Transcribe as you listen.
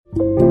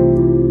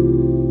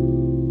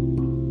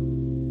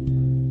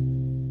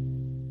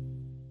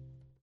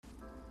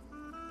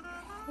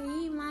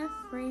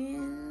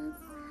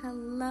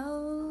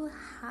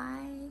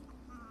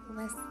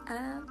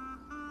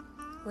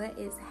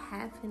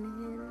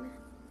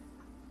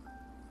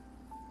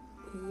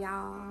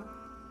Y'all,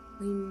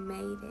 we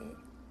made it.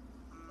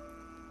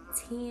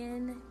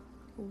 10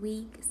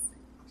 weeks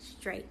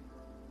straight.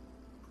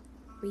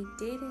 We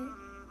did it.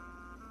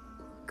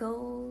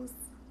 Goals,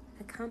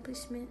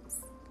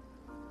 accomplishments,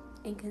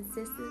 and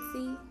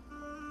consistency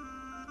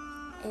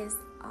is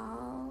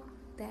all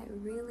that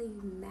really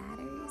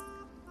matters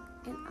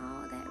and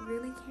all that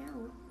really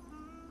counts.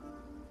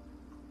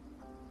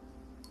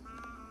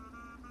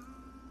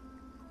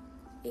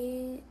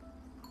 It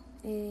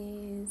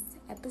is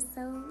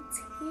episode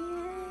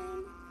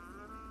 10.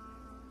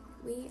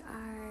 We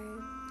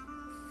are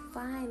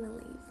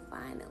finally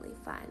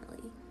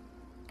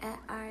at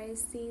our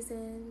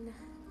season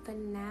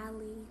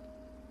finale.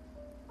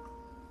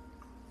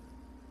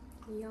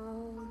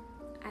 Y'all,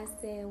 I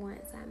said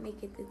once I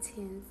make it to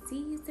 10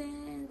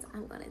 seasons,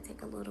 I'm gonna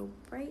take a little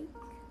break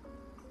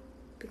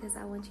because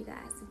I want you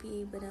guys to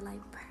be able to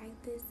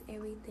practice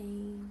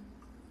everything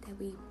that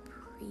we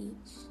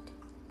preached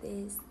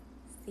this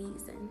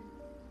season.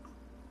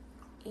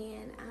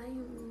 And I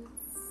am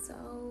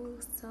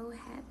so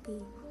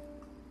happy.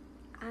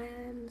 I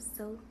am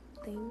so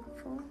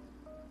thankful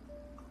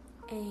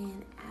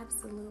and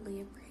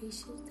absolutely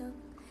appreciative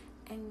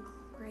and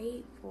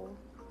grateful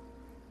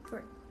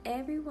for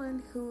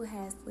everyone who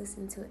has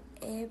listened to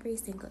every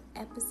single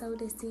episode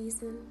this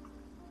season.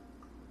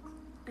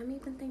 I'm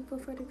even thankful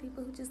for the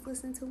people who just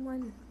listened to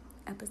one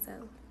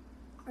episode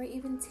or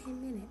even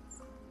 10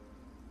 minutes,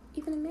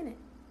 even a minute,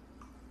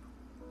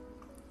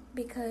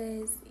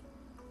 because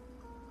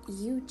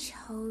you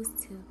chose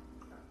to.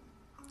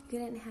 You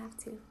didn't have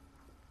to.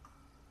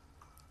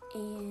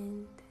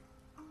 And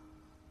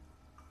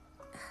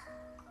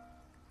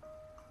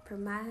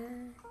from my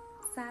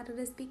side of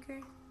the speaker,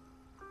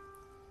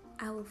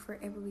 I will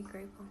forever be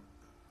grateful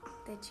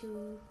that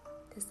you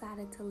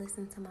decided to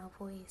listen to my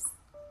voice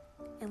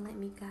and let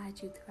me guide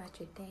you throughout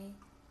your day,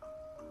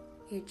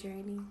 your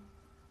journey,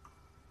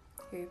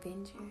 your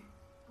adventure,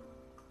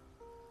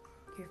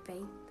 your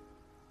faith,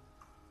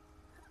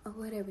 or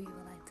whatever you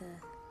would like to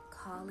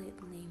call it,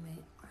 name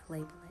it, or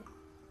label it.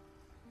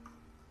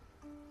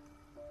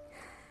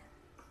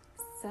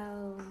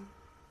 So,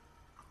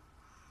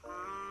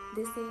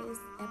 this is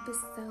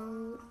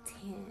episode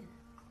 10,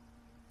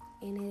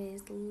 and it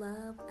is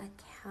Love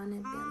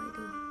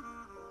Accountability.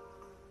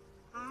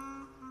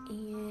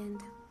 And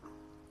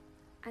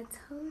I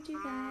told you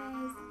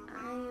guys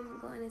I am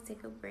going to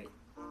take a break.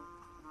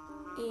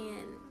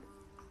 And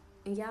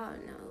y'all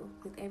know,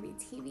 with every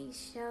TV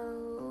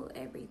show,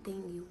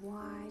 everything you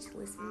watch,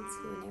 listen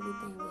to, and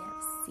everything, we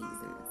have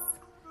seasons.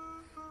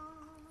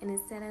 And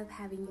instead of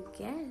having you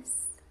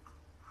guess,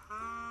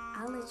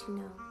 I'll let you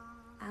know.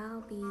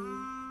 I'll be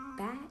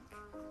back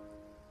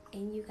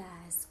in you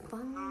guys'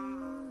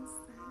 phones,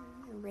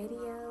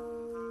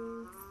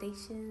 radio,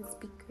 stations,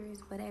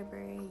 speakers,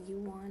 whatever you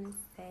want to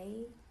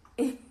say.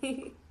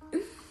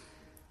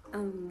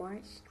 On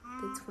March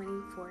the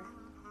 24th.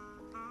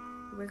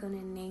 We're going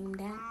to name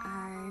that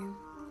our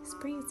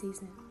spring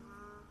season,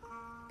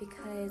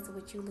 because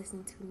what you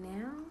listen to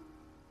now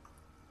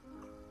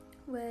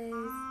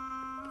was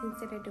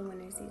considered the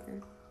winter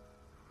season.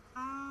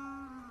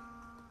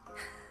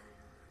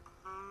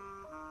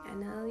 I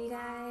know you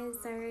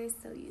guys are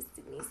so used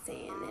to me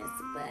saying this,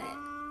 but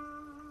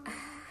I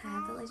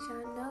have to let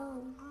y'all know,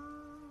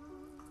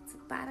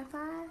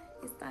 Spotify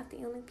is not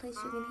the only place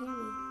you can hear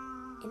me,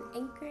 and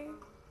Anchor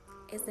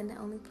isn't the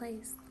only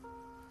place.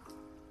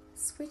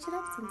 Switch it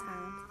up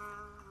sometimes.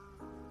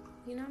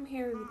 You know I'm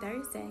here every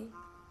Thursday.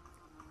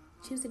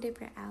 Choose a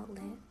different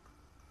outlet.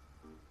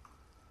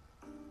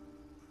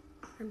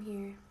 I'm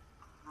here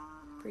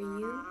for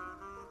you,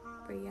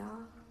 for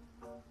y'all,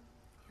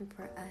 and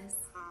for us.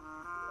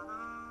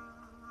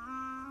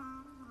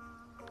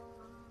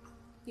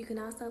 You can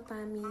also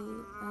find me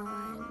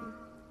on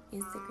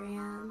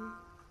Instagram.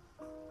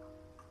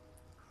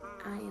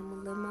 I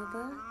am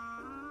Limuba,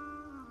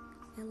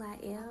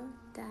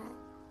 LIL.MUBA.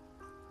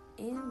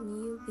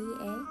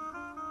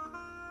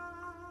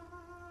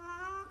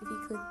 If you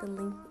click the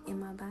link in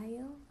my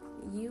bio,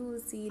 you will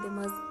see the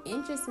most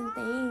interesting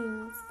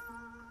things.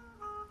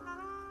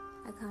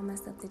 I call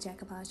myself the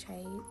Jack of all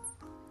trades,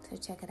 so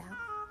check it out.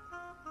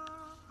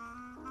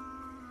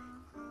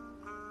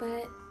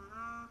 But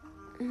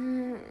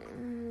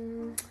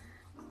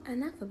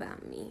enough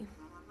about me.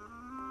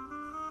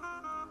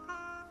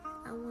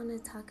 I want to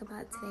talk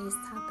about today's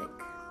topic.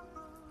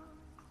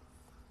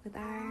 With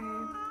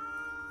our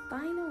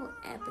final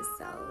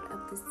episode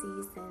of the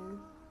season,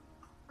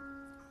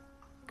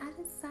 I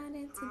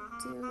decided to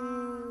do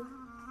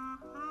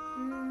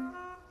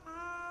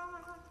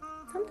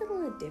something a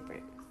little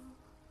different.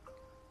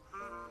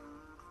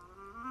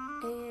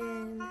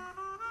 And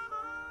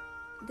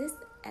this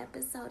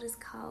episode is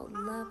called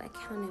Love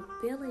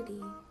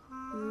Accountability,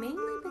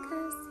 mainly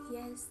because,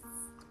 yes,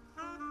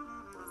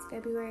 it's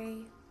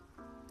February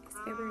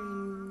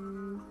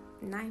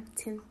 9th,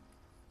 10th,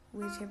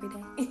 whichever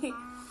day.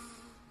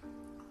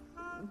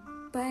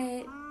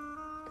 But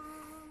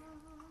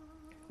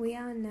we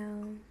all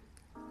know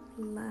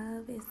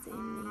Love is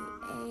in the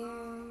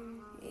air.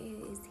 It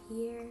is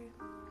here.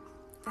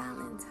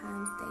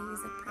 Valentine's Day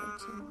is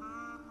approaching.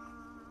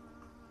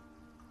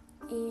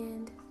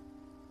 And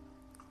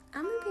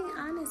I'm going to be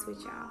honest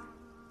with y'all.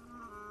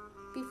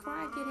 Before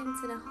I get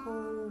into the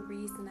whole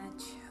reason I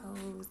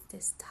chose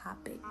this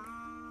topic,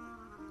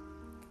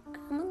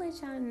 I'm going to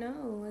let y'all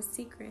know a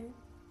secret.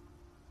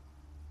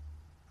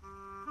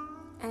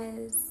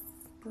 As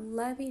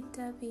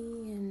lovey-dovey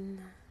and,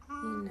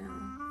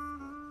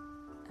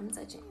 I'm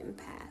such an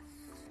empath.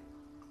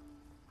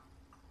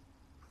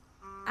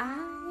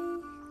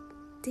 I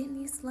didn't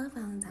used to love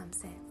Valentine's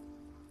Day.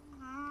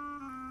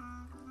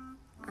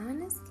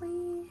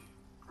 Honestly,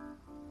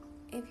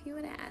 if you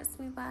would have asked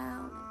me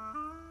about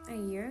a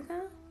year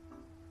ago,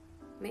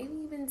 maybe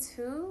even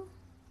 2,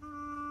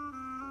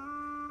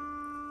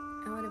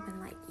 I would have been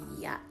like,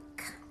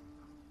 yuck,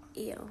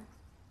 ew.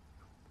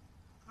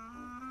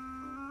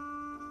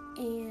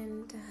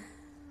 And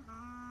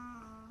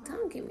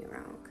don't get me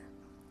wrong,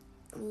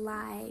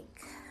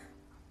 like,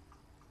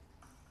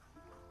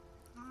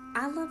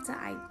 I love the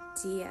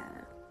idea,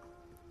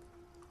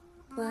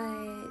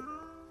 but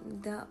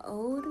the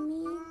old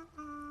me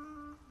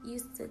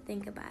used to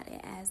think about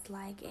it as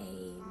like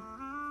a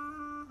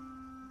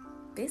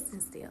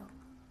business deal.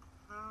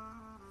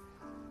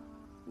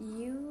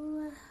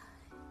 You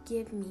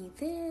give me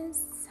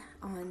this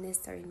on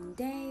this certain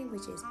day,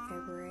 which is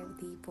February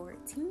the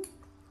 14th,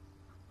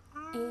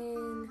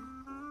 and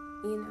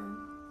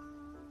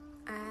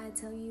I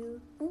tell you,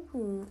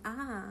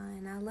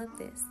 and I love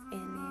this,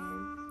 and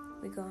then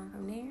we go on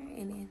from there,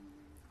 and then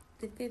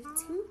the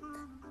 15th,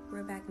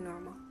 we're back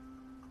normal.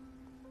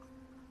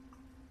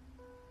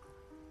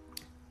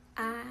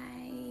 I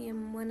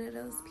am one of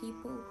those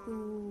people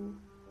who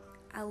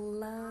I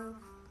love,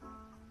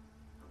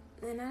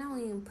 and I don't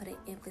even put an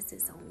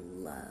emphasis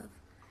on love,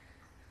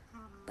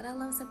 but I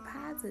love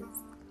surprises.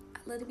 I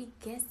love to be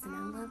guessing.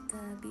 I love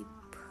to be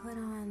put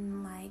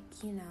on, like,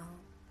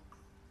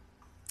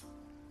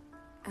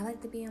 I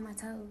like to be on my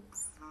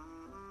toes.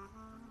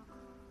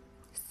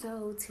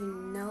 So to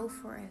know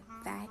for a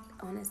fact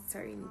on a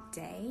certain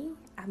day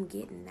I'm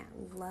getting that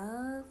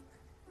love,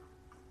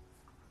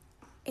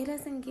 it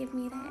doesn't give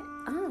me that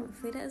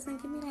it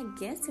doesn't give me that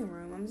guessing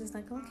room. I'm just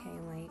like, okay,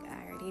 like,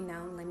 I already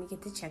know, let me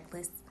get the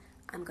checklist.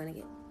 I'm gonna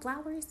get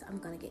flowers, I'm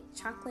gonna get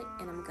chocolate,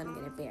 and I'm gonna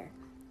get a bear.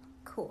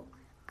 Cool.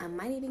 I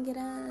might even get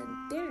a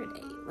dinner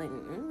date, like,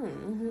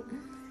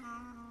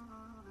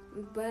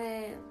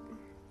 but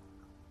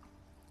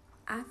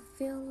I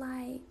feel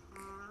like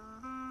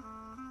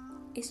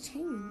it's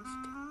changed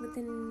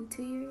within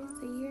 2 years,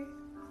 a year.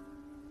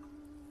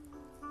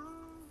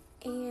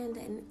 And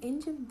an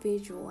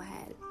individual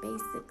had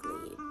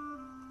basically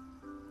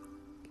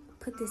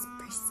put this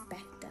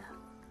perspective,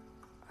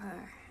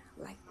 or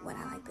like what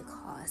I like to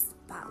call a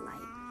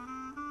spotlight,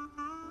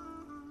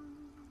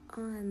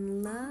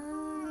 on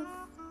love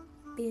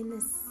being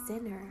the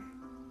center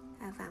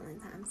of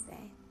Valentine's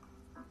Day.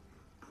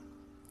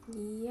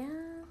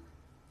 Yeah,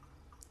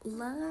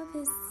 love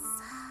is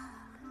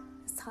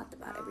talked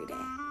about every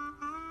day,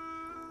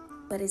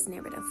 but it's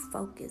never the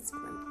focus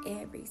from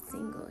every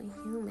single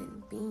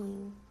human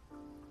being.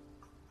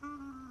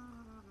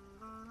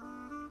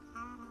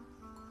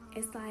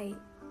 It's like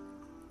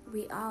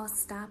we all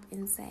stop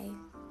and say,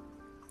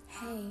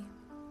 hey,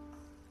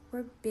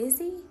 we're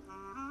busy.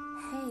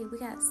 Hey, we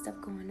got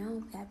stuff going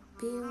on. We got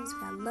bills, we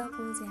got loved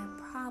ones, we have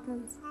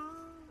problems.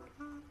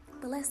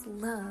 But let's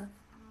love.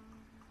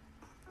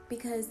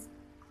 Because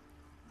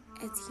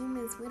as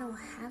humans, we don't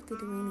have to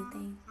do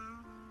anything.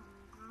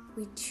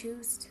 We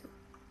choose to.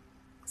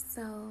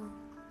 So,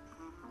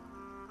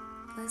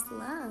 let's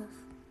love.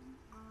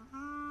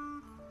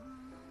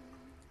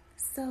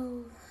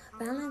 So,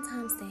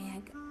 Valentine's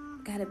Day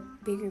got a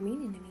bigger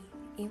meaning to me.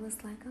 It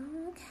was like,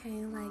 oh,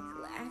 okay, like,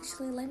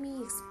 actually, let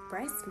me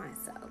express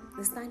myself.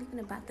 It's not even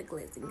about the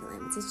glitz and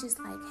glamours. It's just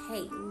like,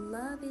 hey,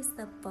 love is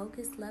the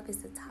focus. Love is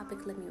the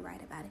topic. Let me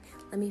write about it.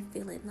 Let me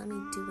feel it. Let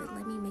me do it.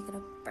 Let me make it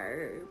a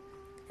verb,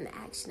 an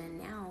action, and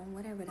now,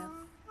 whatever the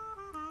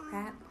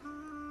crap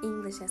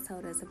English has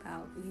told us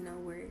about,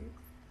 word.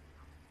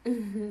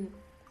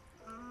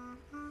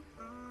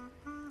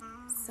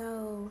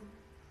 So,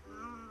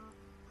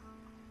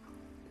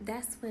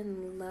 that's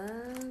when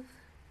love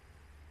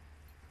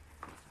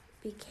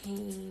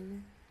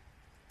became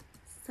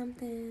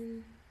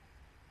something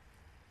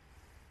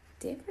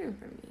different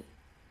for me.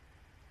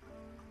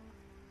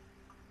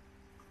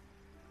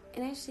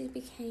 It actually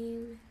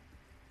became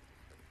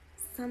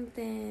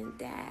something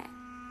that,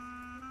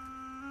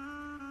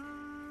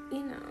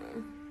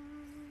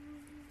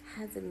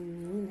 has a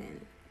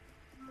meaning.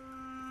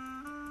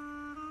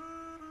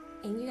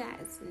 And you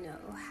guys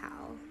know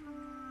how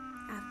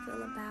I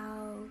feel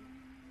about,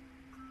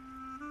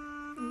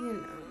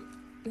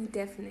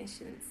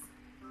 definitions.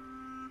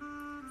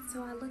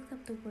 So I looked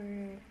up the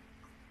word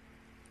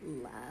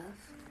love.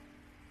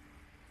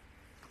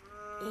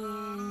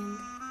 And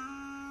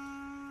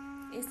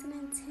it's an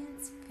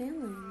intense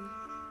feeling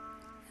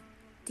of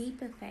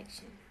deep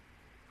affection.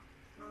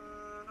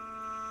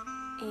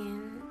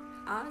 And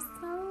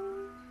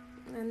Also,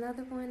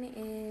 another one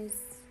is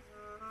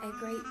a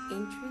great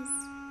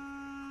interest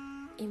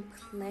in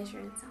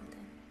pleasuring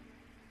something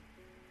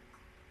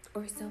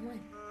or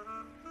someone.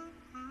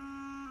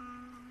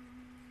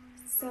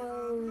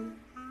 So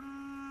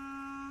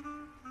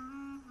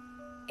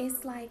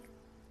it's like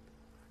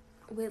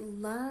with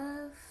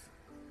love,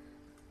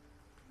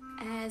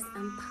 as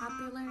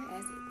unpopular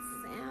as it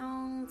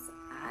sounds,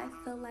 I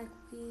feel like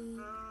we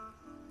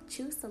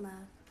choose to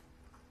love.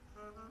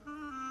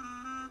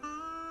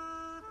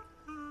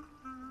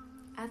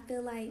 I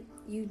feel like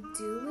you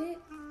do it,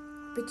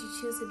 but you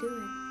choose to do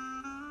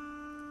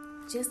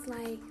it. Just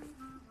like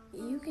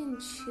you can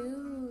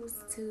choose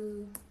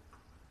to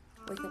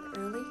wake up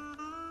early.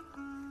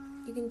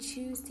 You can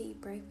choose to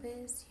eat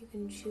breakfast. You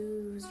can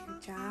choose your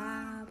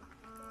job.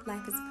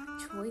 Life is about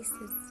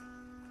choices.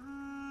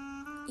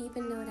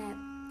 Even though that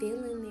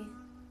feeling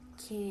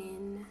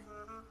can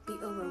be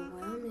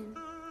overwhelming,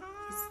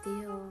 you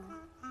still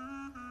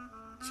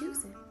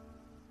choose it.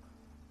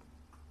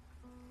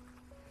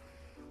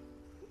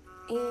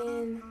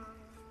 And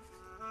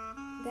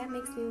that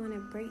makes me want to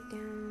break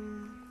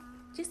down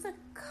just a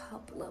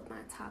couple of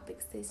my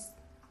topics this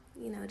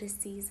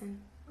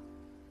season.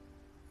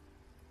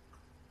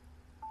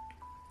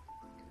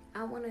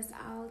 I want us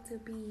all to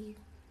be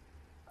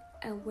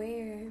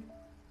aware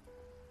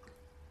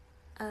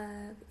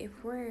of if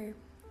we're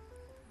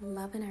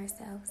loving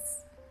ourselves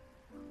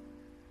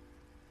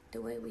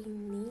the way we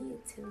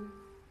need to.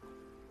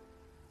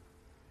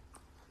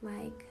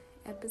 Like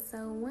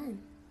episode 1,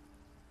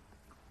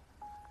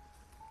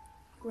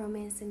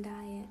 romance and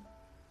diet.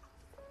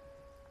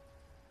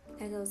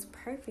 That goes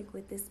perfect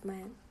with this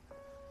month.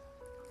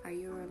 Are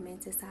you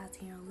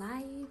romanticizing your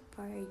life,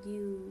 or are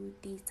you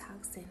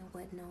detoxing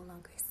what no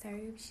longer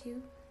serves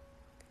you?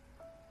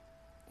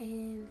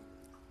 And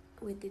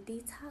with the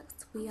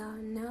detox, we all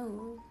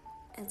know,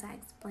 as I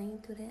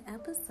explained through the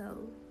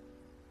episode,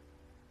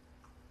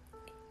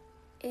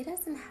 it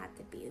doesn't have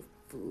to be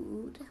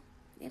food.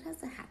 It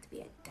doesn't have to be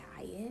a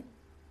diet.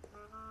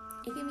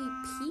 It can be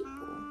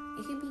people.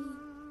 It can be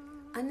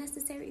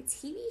unnecessary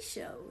TV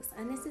shows,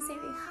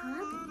 unnecessary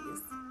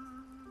hobbies.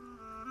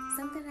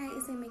 Something that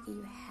isn't making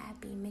you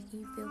happy, making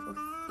you feel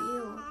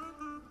fulfilled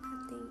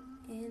at the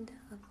end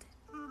of the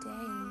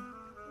day.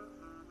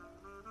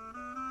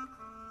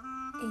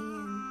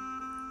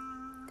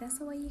 And that's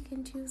the way you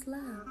can choose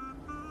love.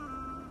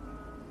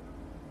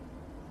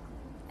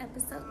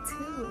 Episode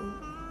 2,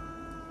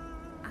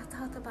 I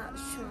talked about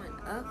showing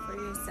up for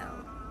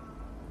yourself.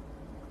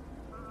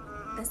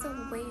 That's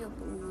a way of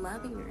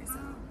loving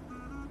yourself.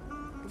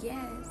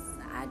 Yes,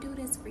 I do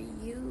this for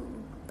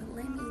you, but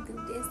let me do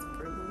this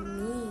for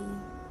me.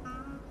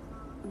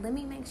 Let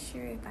me make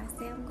sure if I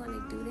say I'm going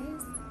to do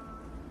this,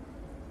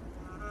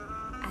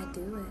 I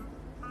do it.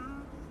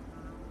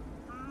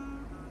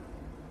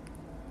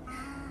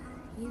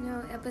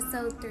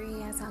 Episode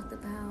 3, I talked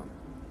about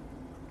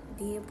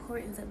the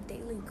importance of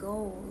daily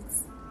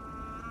goals.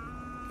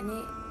 And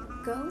it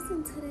goes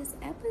into this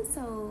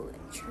episode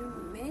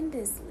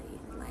tremendously.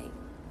 Like,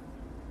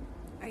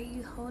 are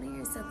you holding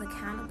yourself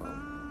accountable?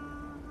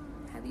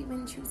 Have you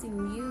been choosing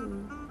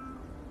you?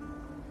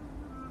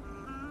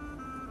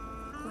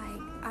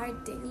 Like, our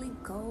daily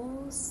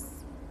goals,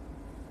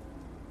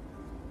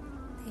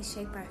 they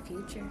shape our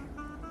future.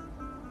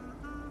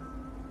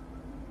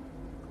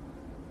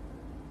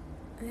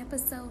 In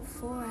episode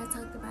 4, I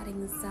talked about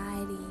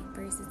anxiety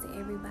versus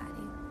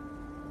everybody.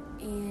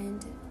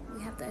 And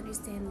we have to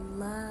understand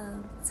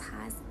love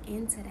ties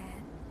into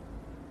that.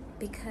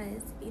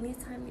 Because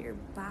anytime your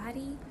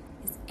body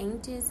is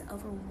anxious,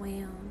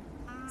 overwhelmed,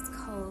 it's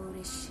cold,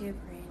 it's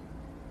shivering,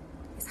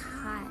 it's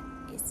hot,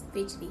 it's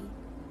fidgety,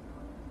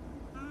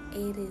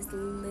 it is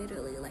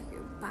literally like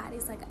your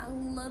body's like, I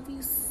love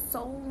you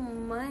so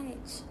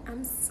much.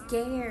 I'm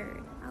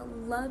scared. I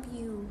love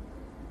you.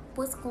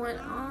 What's going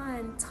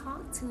on?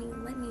 Talk to me.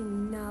 Let me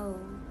know.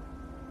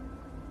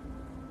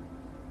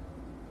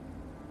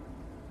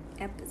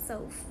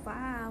 Episode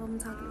 5, I'm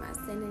talking about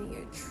sending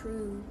your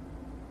truth.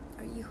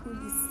 Are you who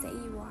you say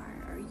you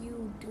are? Are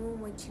you doing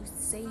what you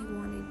say you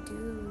want to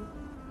do?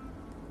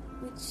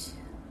 Which,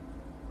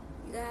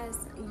 you guys,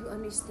 you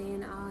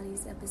understand all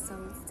these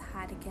episodes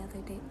tie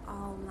together. They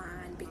all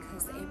line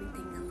because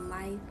everything in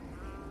life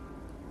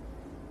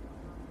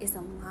is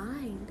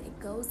aligned. It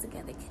goes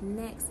together,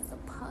 connects. It's a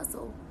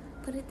puzzle.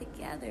 Put it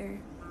together.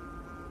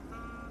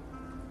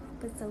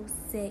 Episode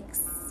 6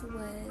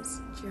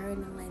 was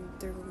journaling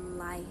through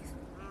life.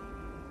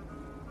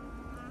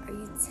 Are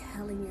you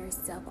telling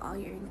yourself all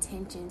your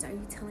intentions? Are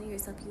you telling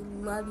yourself you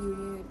love you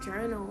in your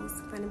journals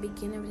from the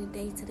beginning of the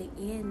day to the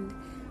end?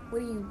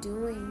 What are you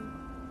doing?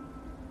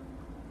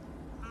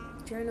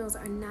 Journals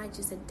are not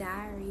just a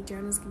diary.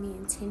 Journals can be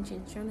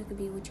intentions. Journals can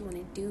be what you want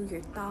to do,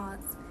 your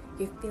thoughts,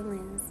 your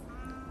feelings,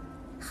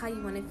 how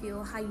you want to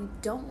feel, how you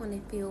don't want to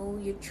feel,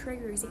 your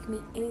triggers. It can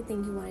be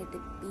anything you want it to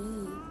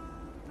be.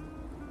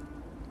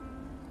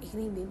 It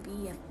can even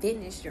be a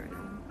fitness journal.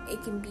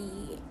 It can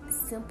be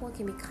simple. It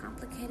can be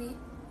complicated.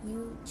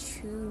 You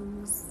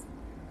choose.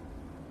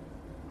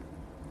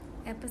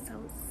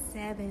 Episode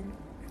 7,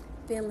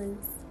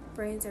 feelings,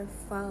 friends or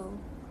foe.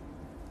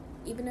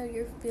 Even though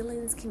your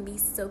feelings can be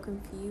so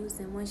confused,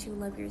 and once you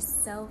love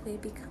yourself,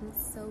 it becomes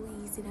so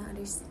easy to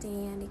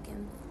understand. It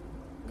can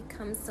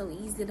become so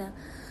easy to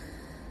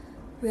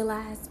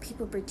realize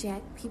people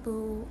project.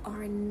 People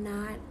are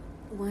not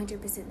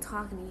 100%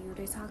 talking to you.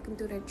 They're talking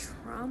through their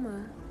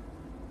trauma.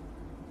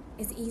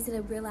 It's easy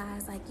to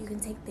realize, like, you can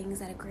take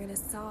things at a grain of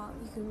salt.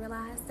 You can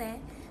realize that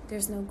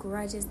there's no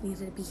grudges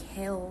needed to be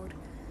held.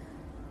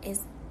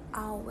 It's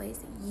always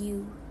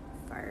you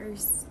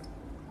first.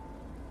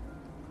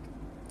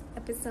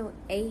 Episode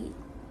 8,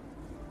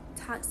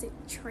 toxic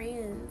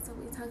trends. So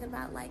we're talking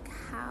about like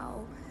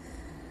how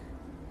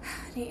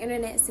the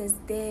internet says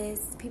this,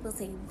 people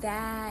say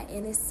that,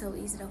 and it's so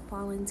easy to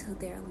fall into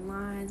their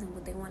lines and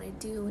what they want to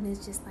do. And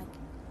it's just like,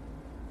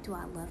 do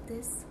I love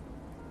this?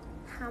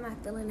 How am I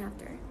feeling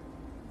after?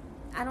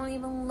 I don't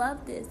even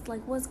love this.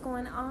 Like, what's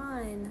going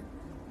on?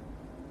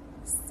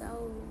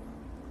 So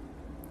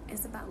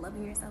it's about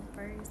loving yourself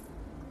first.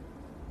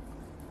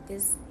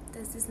 Does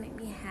this make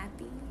me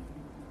happy?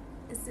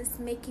 Is this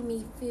making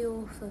me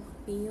feel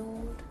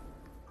fulfilled?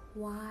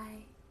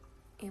 Why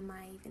am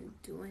I even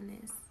doing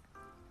this?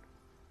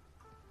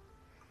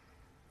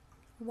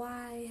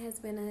 Why has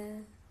been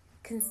a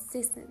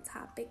consistent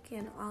topic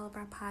in all of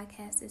our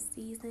podcasts this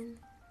season.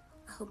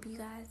 I hope you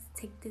guys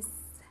take this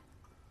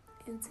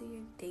into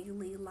your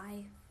daily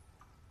life.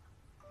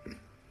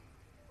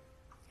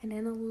 And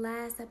then the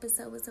last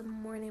episode was a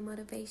morning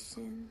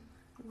motivation,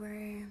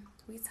 where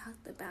we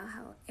talked about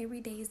how every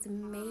day is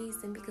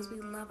amazing because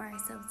we love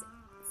ourselves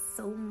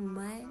so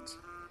much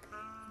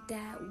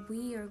that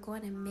we are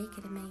going to make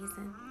it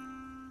amazing.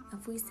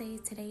 If we say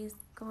today is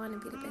going to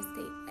be the best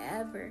day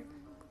ever,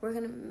 we're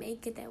going to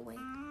make it that way.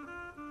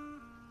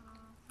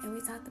 And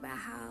we talked about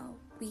how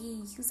we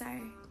use our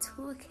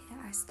toolkit,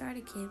 our starter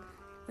kit,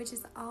 which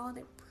is all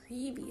the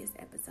previous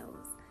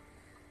episodes,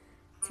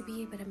 to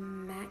be able to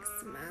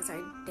maximize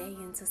our day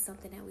into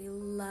something that we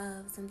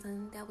love,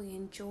 something that we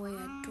enjoy,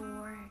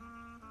 adore,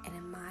 and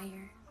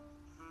admire.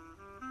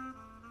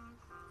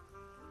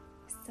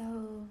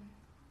 So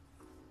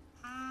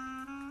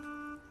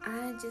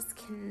I just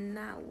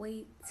cannot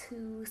wait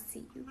to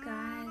see you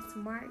guys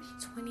March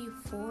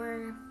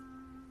 24th.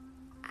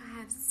 I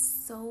have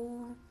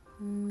so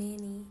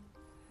many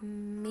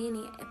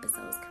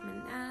episodes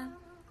coming up,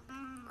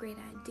 great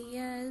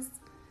ideas,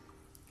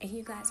 and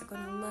you guys are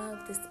going to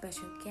love this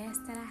special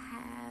guest that I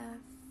have.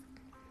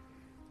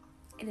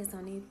 It is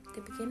only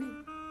the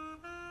beginning.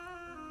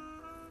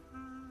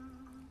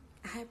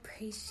 I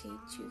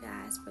appreciate you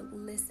guys for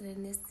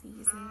listening this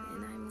season,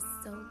 and I'm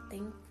so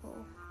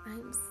thankful.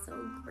 I'm so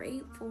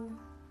grateful.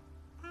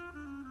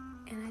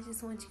 And I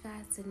just want you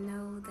guys to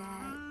know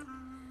that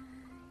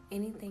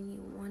anything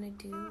you want to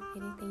do,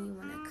 anything you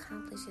want to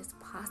accomplish is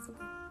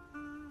possible.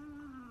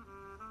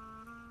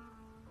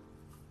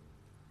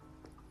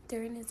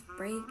 During this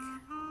break,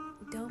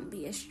 don't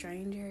be a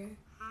stranger.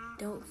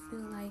 Don't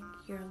feel like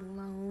you're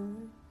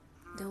alone.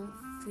 Don't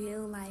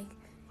feel like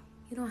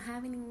you don't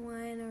have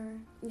anyone, or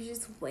you're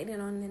just waiting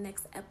on the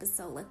next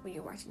episode, like when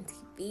you're watching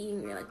TV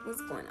and you're like,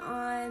 what's going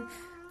on?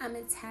 I'm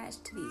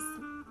attached to these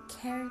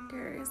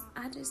characters.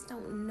 I just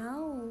don't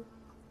know.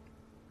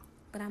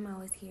 But I'm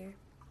always here.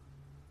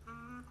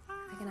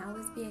 I can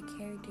always be a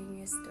character in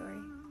your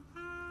story.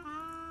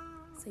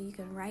 So you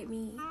can write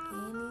me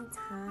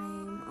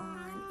anytime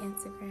on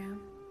Instagram.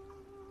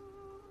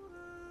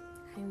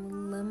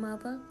 I'm Lil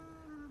Mother,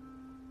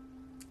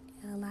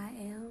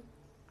 LIL.MUVA.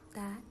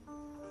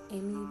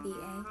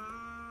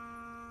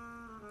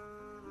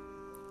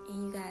 And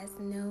you guys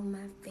know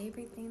my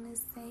favorite thing to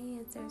say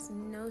is there's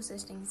no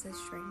such thing as a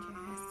stranger.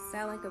 I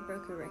sound like a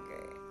broken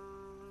record,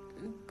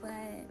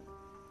 but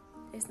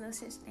there's no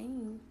such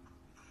thing.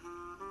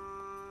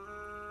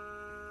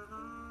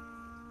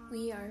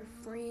 We are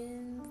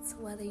friends,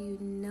 whether you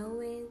know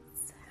it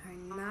or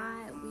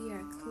not. We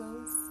are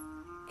close,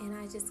 and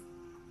I just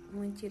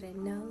want you to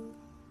know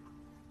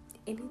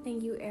anything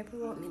you ever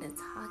want me to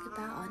talk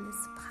about on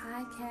this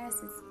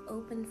podcast is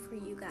open for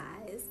you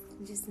guys.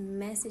 Just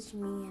message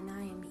me, and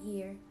I am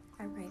here.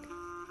 I write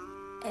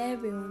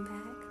everyone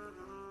back.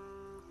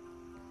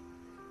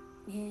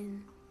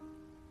 And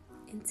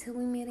until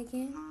we meet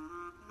again,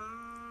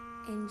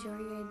 enjoy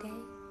your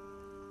day.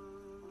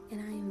 And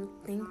I am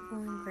thankful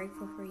and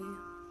grateful for you.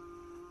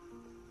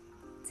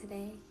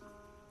 Today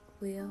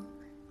will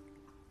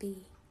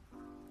be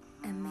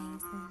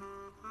amazing.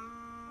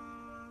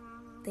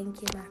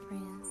 Thank you, my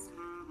friends.